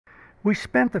We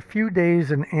spent a few days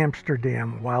in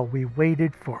Amsterdam while we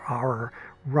waited for our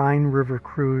Rhine River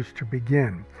Cruise to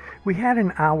begin. We had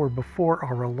an hour before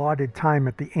our allotted time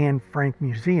at the Anne Frank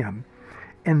Museum,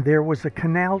 and there was a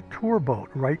canal tour boat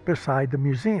right beside the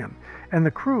museum, and the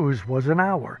cruise was an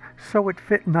hour, so it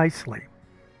fit nicely.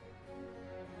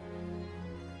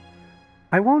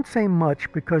 I won't say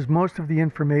much because most of the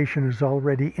information is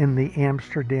already in the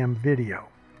Amsterdam video.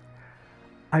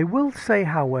 I will say,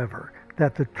 however,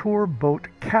 that the tour boat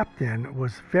captain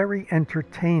was very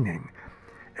entertaining,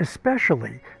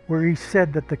 especially where he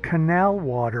said that the canal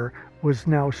water was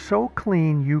now so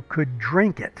clean you could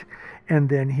drink it, and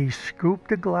then he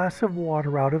scooped a glass of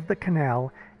water out of the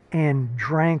canal and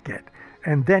drank it,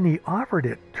 and then he offered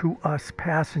it to us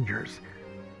passengers.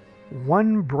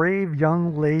 One brave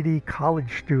young lady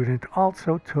college student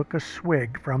also took a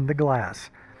swig from the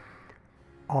glass.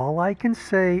 All I can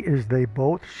say is they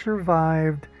both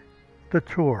survived the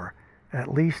tour,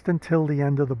 at least until the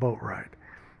end of the boat ride.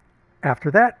 After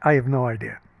that, I have no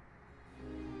idea.